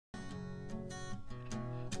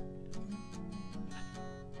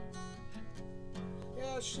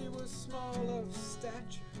Well, she was small of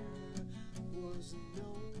stature, was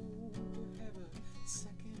known to have a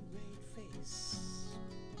second-rate face.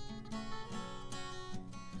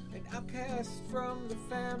 An outcast from the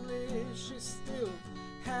family, she still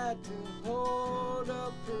had to hold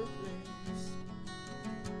up her place.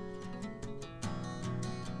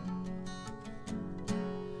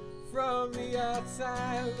 From the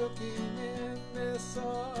outside looking in, they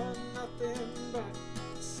saw nothing but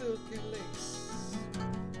silk and lace.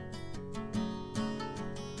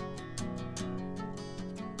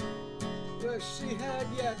 But she had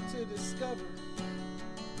yet to discover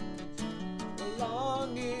the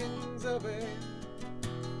longings of a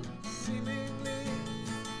seemingly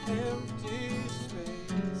empty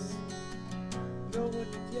space. No one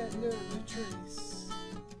had yet learned to trace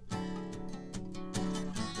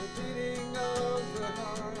the beating of the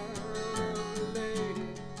heart of the lady.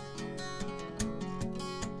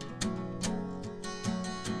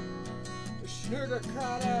 She heard a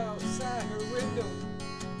crowd outside her window.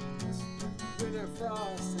 Winter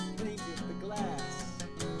frost had painted the glass.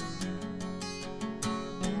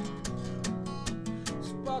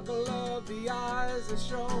 Sparkle of the eyes that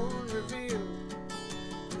shone revealed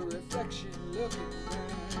her reflection looking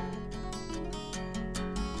back.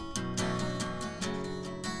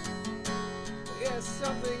 Yes,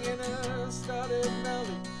 something in her started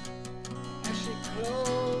melting as she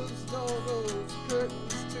closed all those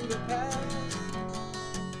curtains to the past.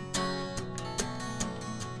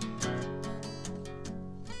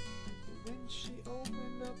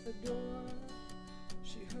 The door,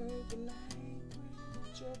 she heard the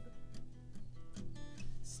language of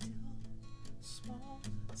still small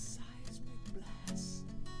seismic blasts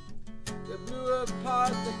that blew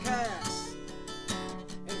apart the cast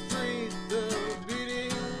and freed the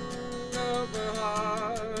beating of the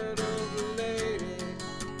heart of the lady.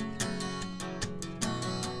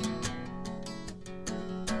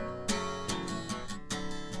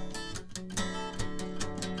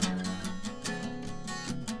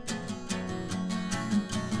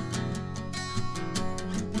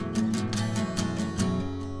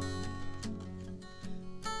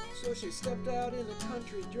 So she stepped out in the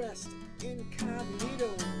country dressed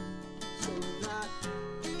incognito, so not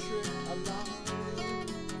to trip along.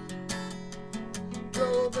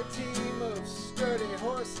 Drove a team of sturdy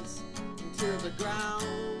horses until the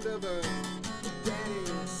ground of her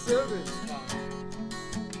daddy's service farm.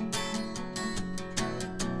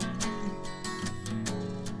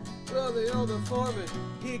 Well, the older foreman,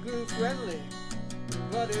 he grew friendly,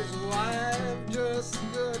 but his wife just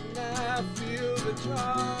could not feel the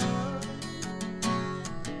charm.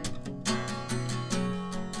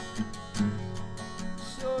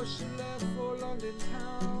 So she left for London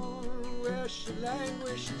town, where she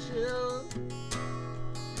languished till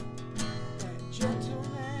that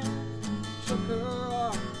gentleman took her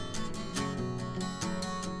arm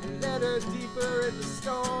and led her deeper in the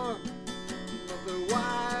storm of the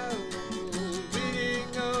wild beating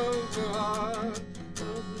of the heart.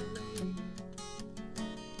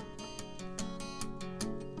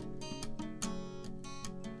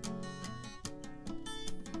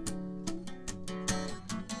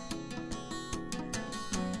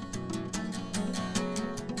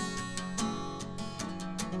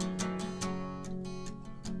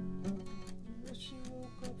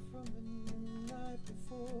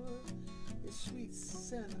 The sweet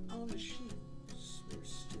scent on the sheets were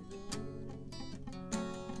still warm.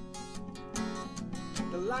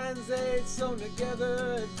 The lines they'd sewn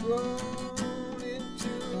together had grown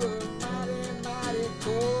into a mighty, mighty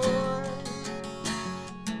cord.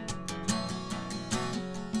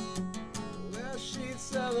 Well, she'd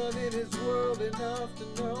settled in his world enough to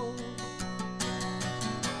know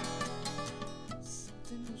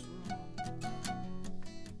something was wrong.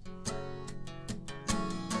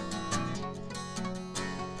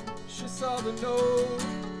 Saw the note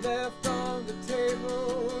left on the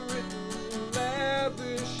table, written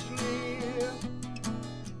lavishly.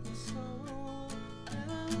 Sorrow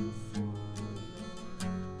and forlorn,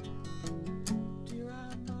 dear, I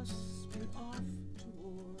must be off to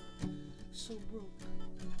war. So broke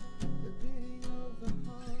the beating of the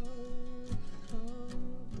heart of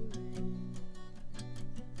the lady.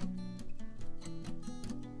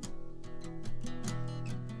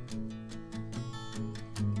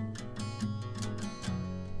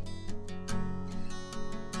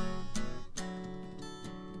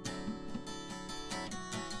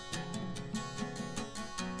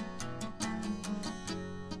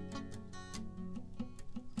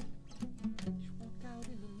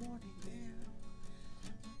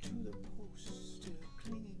 To the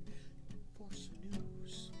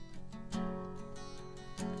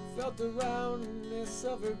felt the roundness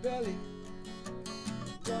of her belly,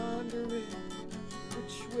 wondering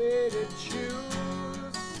which way to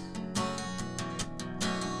choose.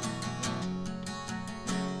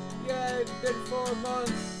 Yeah, it'd been 4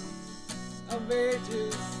 months of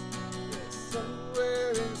ages, yet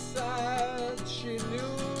somewhere inside she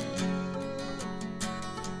knew.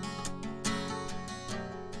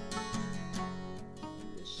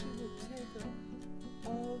 That she would take up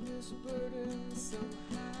all this burden somehow.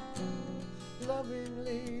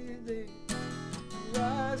 Lovingly they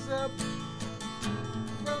rise up from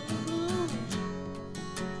the blue.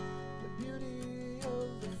 The beauty of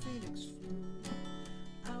the phoenix flew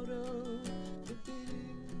out of the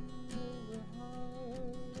beating of the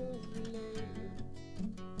heart of the lady.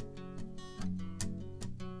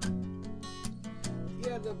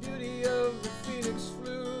 Yeah, the beauty of the phoenix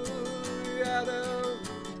flew out of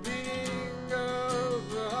the beating of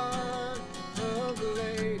the heart of the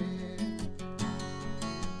lady.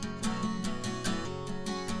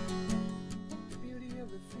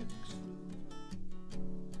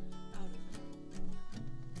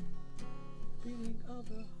 Beating of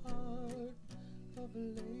the heart of a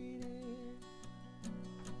lady.